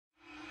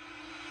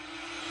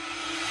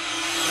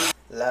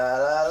La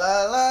la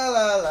la la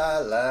la la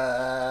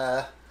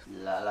la.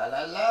 La la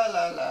la la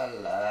la la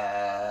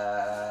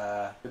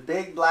la. The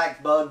big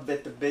black bug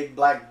bit the big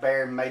black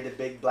bear and made the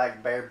big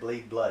black bear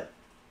bleed blood.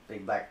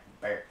 Big black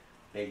bear.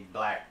 Big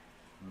black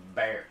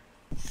bear.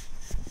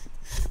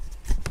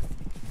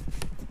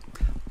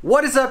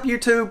 What is up,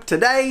 YouTube?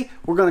 Today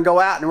we're going to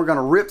go out and we're going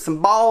to rip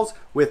some balls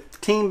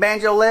with Team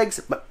Banjo legs.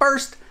 But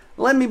first,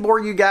 let me bore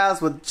you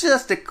guys with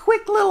just a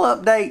quick little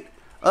update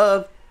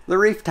of the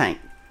reef tank.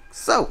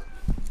 So,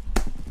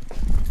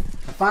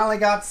 I finally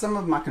got some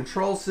of my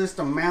control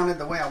system mounted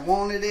the way I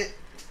wanted it.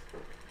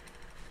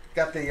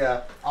 Got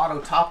the auto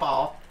top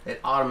off.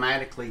 It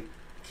automatically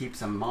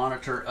keeps a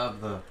monitor of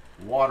the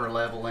water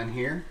level in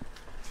here.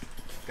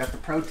 Got the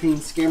protein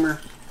skimmer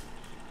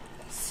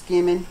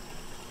skimming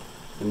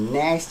the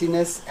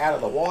nastiness out of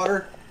the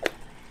water.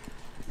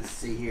 Let's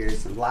see here,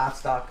 some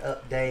livestock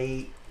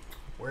update.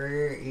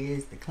 Where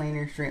is the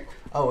cleaner shrimp?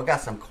 Oh, we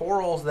got some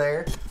corals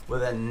there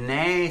with a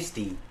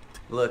nasty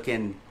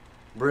looking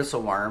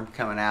bristleworm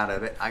coming out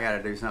of it. I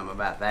gotta do something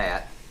about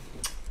that.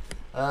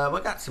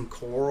 We got some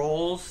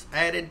corals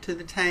added to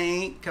the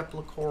tank. Couple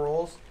of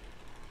corals.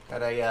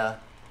 Got a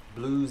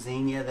blue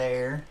zinnia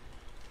there.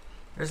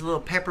 There's a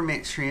little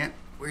peppermint shrimp.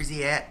 Where's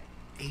he at?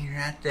 He's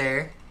right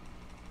there.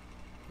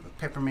 Little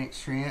peppermint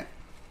shrimp.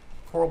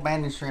 Coral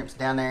banded shrimp's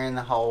down there in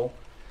the hole.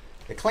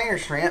 The cleaner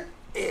shrimp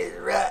is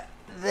right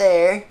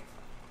there.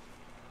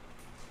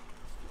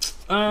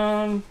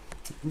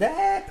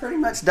 That pretty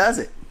much does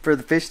it for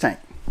the fish tank.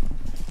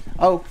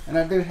 Oh, and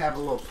I do have a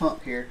little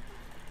pump here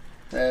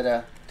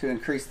that to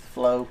increase the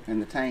flow in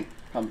the tank.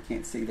 Probably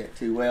can't see that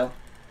too well.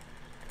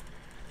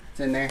 It's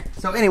in there.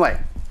 So anyway,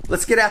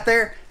 let's get out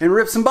there and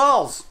rip some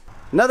balls.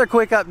 Another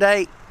quick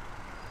update.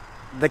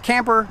 The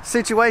camper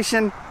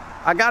situation.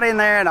 I got in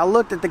there and I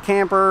looked at the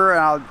camper.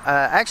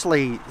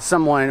 Actually,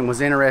 someone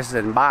was interested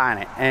in buying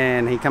it,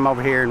 and he come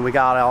over here and we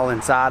got all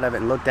inside of it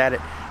and looked at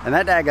it. And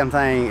that daggum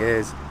thing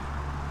is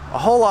a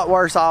whole lot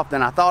worse off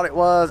than I thought it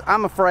was.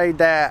 I'm afraid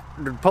that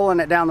pulling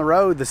it down the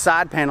road, the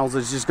side panels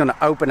is just going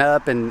to open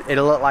up and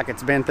it'll look like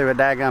it's been through a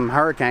daggum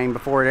hurricane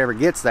before it ever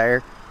gets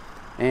there.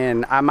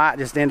 And I might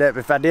just end up,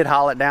 if I did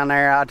haul it down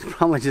there, I'd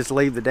probably just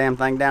leave the damn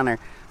thing down there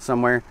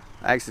somewhere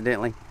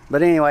accidentally.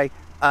 But anyway,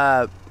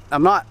 I'm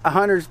not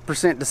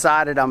 100%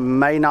 decided. I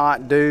may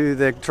not do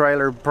the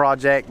trailer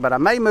project, but I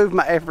may move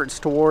my efforts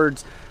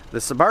towards the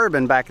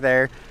Suburban back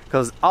there,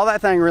 because all that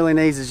thing really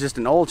needs is just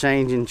an oil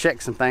change and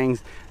check some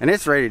things, and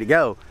it's ready to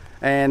go.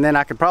 And then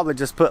I could probably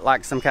just put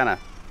like some kind of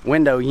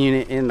window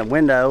unit in the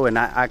window, and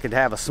I could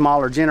have a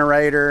smaller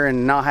generator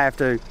and not have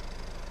to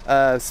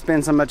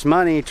spend so much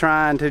money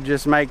trying to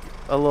just make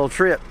a little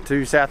trip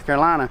to South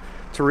Carolina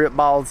to rip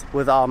balls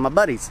with all my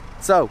buddies.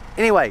 So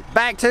anyway,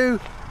 back to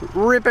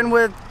ripping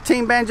with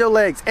Team Banjo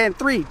legs. And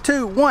 3,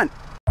 2, 1.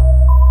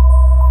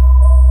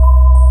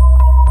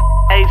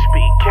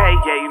 HBK,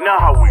 yeah, you know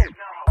how we.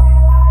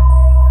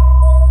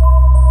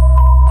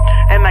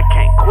 And I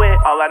can't quit,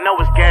 all I know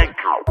is gang.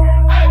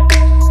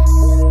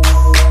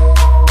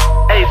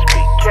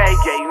 HBK,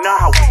 yeah, you know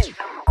how we.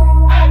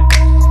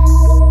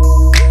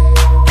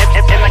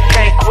 And I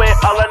can't quit,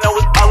 all I know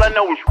is.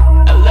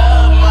 I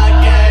love my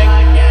gang.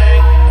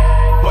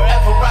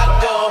 Wherever I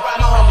go, my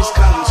homies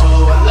come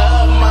too. I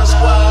love my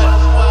squad.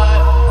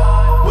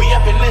 We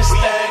up in this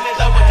thing,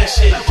 love what that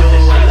shit do.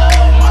 I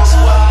love my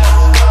squad.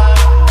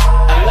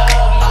 I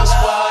love my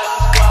squad.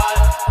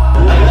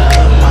 I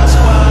love my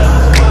squad.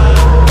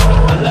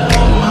 I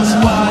love my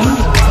squad.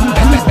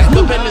 Back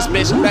up in this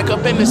bitch, back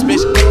up in this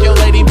bitch. Take your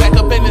lady back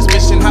up in this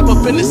bitch and hop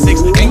up in the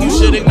 6. And you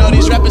should ignore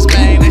these rappers,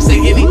 man. They say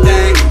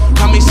anything.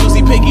 Call me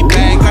Susie Piggy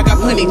Bank, I got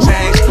plenty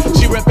change.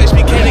 She rep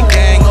HBK the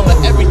gang over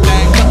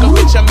everything. Fuck a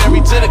bitch, I'm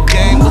married to the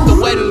gang with the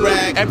wedding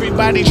rag.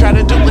 Everybody try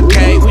to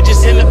duplicate, we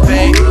just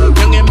innovate.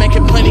 Young and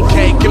making plenty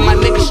cake, get my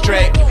niggas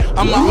straight.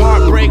 I'm a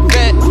heartbreak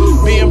vet,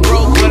 being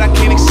broke but I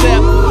can't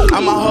accept.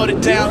 I'ma hold it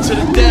down to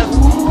the death.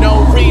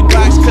 No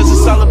Reeboks, cause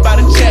it's all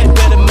about a check.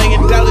 Bet $1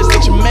 million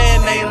that your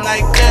man ain't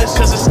like this,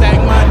 cause I stack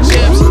my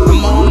chips.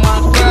 I'm on my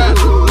grind,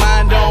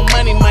 mind on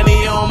money,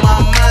 money on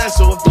my mind.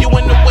 So if you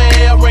in the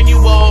way, I'll run you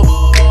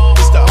over.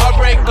 It's the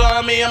heartbreak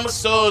army, I'm a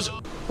soldier.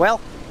 Well,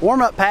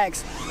 warm-up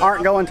packs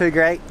aren't going too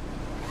great.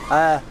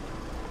 I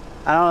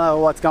don't know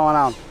what's going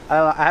on.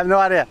 I have no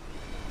idea.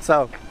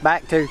 So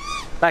back to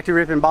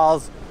ripping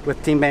balls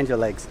with Team Banjo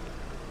legs.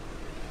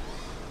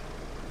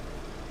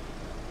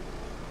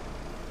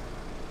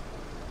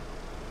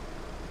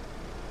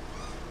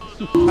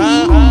 I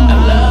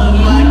love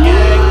my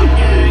gang.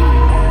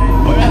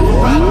 Wherever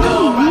I go,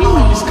 my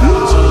homies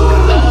come too. I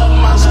love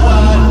my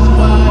squad.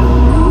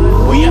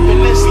 We up in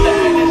this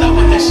thing, love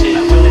what that shit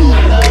do.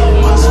 I love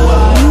my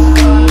squad.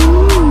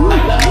 I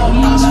love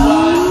my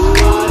squad.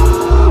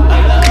 I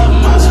love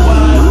my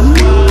squad.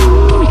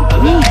 I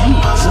love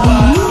my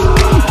squad.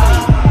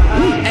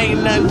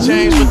 Ain't nothing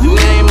changed with the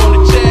name on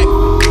the check.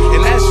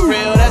 And that's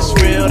real, that's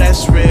real,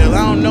 that's real.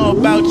 I don't know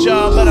about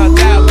y'all, but I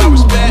die by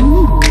respect.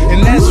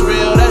 And that's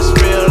real, that's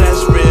real, that's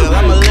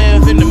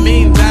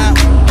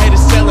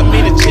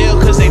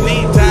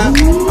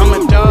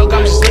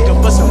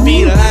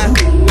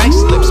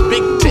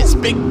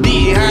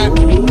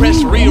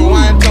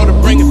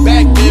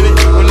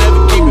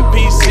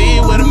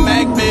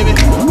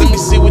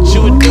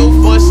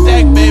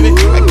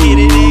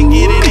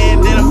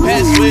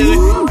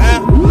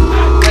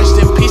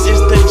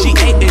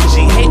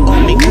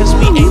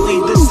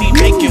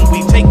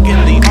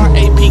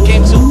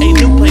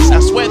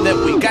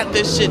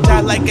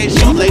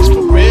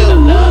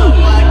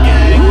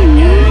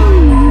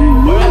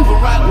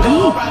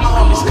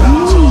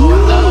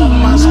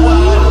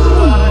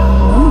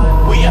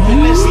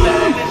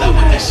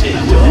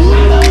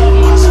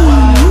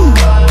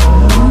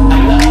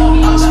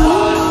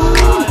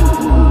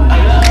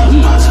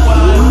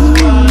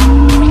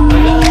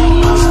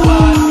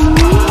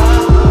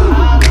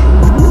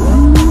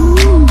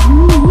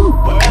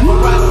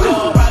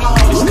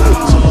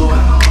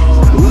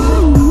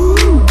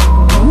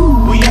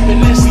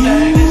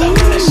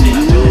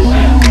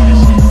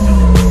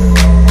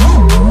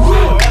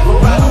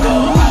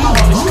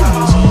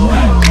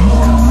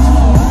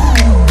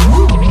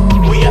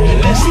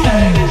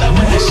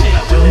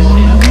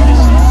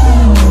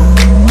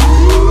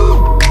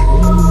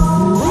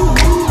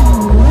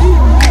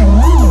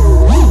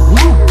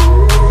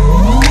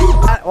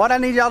what I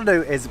need y'all to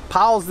do is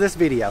pause this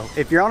video.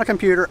 If you're on a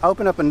computer,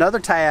 open up another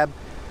tab,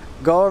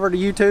 go over to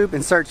YouTube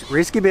and search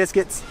Risky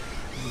Biscuits.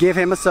 Give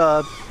him a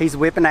sub. He's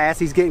whipping ass.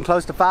 He's getting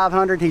close to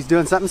 500. He's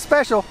doing something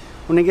special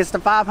when he gets to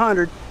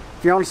 500.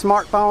 If you're on a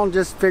smartphone,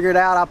 just figure it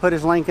out. I'll put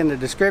his link in the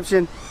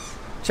description.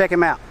 Check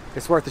him out.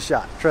 It's worth a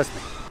shot. Trust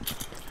me.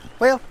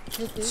 Well,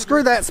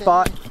 screw that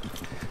spot.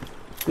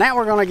 Now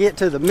we're going to get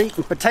to the meat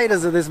and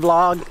potatoes of this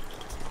vlog.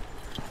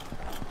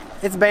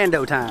 It's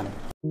Banjo time.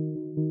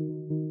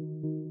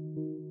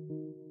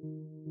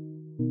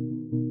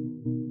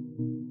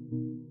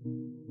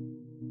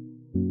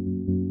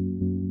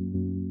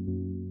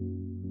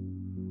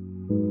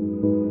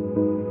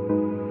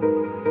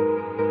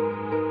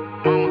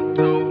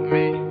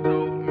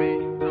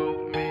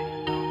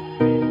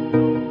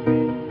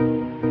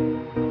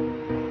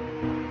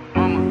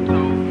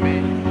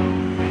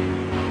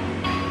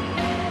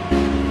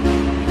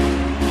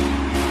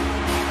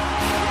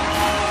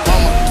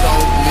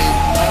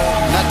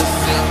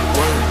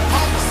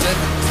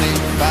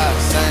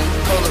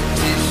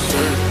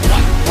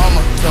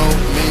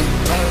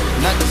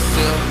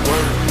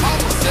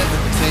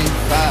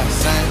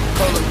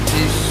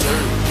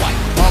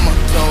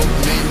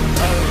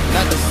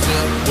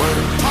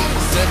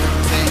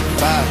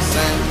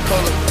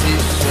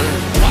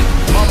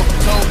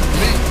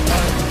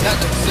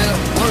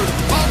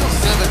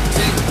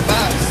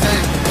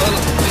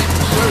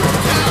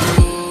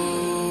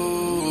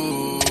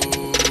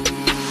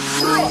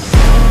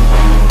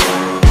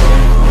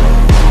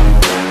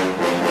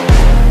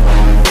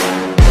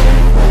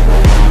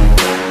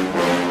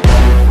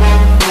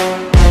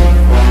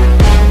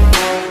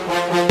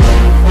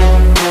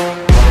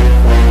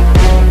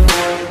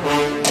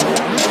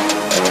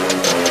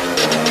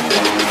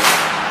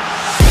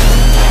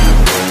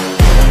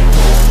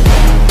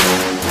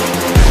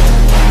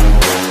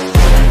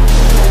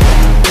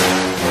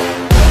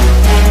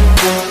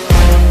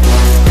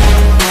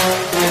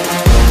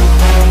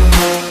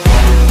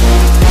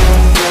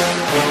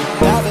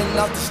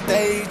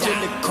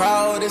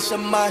 A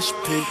mosh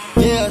pit.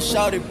 Yeah,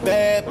 shawty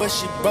bad, but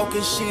she broke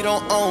and she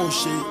don't own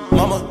shit.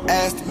 Mama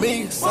asked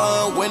me,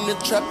 son, when the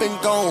trapping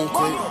gon'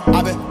 quit.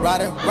 I been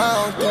riding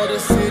around through the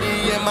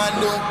city in my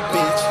new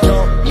bitch.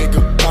 Young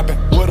nigga poppin'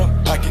 with a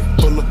pocket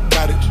full of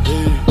cottage.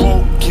 Yeah.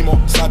 Whoa,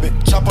 chemo,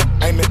 sobbing, chopper,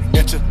 aiming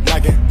at your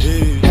noggin.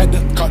 Yeah. Had to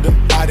cut them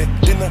out it,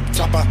 then the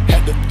chopper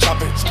had to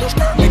chop it.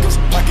 Niggas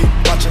pocket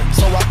watchin',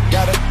 so I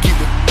gotta keep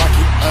it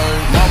rocky.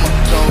 Mama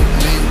told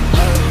me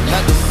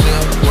not to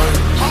sell word.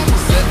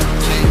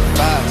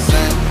 17.5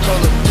 cent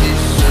color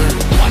t-shirt.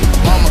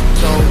 Mama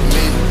told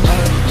me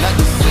not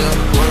to sell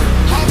word.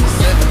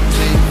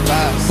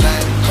 17.5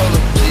 cent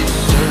color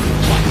t-shirt.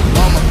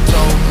 Mama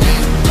told me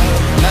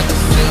not to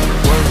sell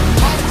word.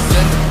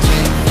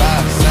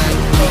 17.5 cent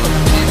color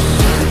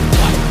t-shirt.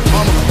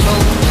 Mama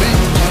told me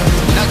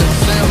not to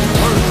sell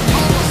word.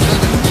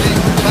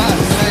 17.5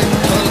 cent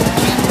color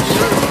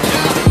t-shirt.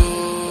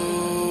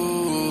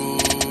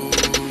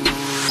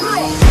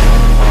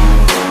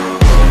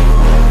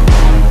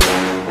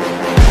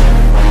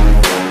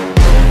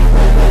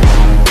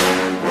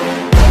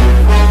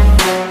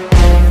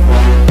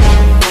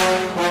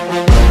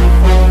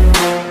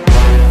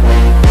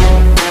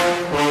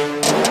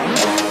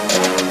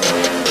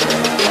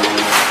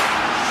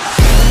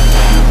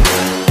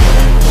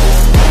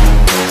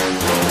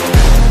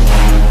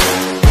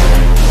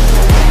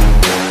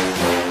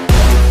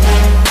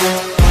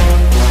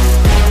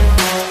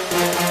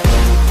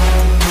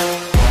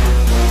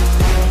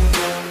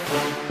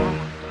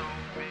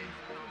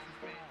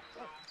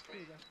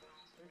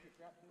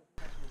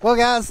 Well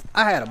guys,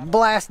 I had a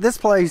blast. This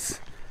place,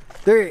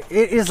 it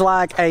is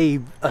like a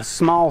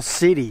small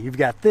city. You've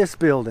got this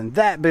building,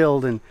 that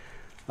building,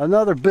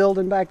 another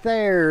building back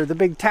there, the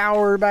big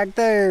tower back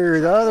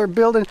there, the other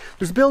building.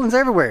 There's buildings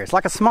everywhere. It's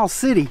like a small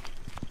city.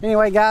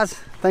 Anyway guys,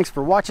 thanks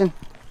for watching.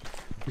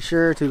 Be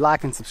sure to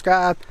like and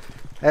subscribe.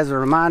 As a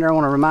reminder, I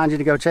want to remind you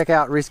to go check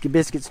out Risky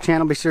Biscuits'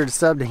 channel. Be sure to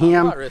sub to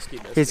him.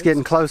 He's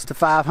getting close to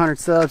 500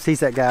 subs. He's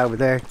that guy over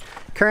there.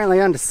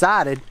 Currently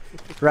Undecided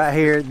right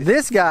here.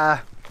 This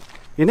guy,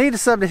 you need to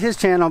sub to his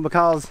channel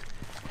because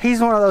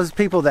he's one of those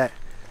people that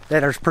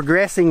are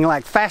progressing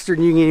like faster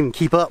than you can even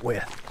keep up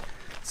with.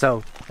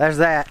 So there's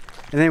that.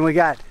 And then we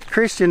got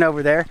Christian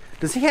over there.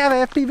 Does he have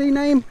an FPV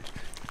name?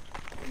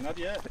 Not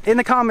yet. In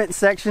the comments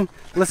section,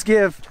 let's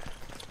give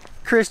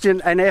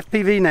Christian an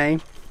FPV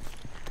name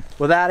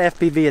without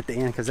FPV at the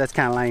end because that's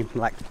kind of lame,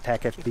 like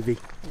TAC FPV.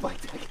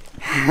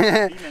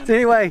 So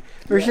anyway,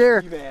 for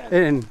sure.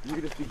 And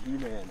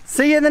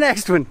see you in the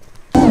next one.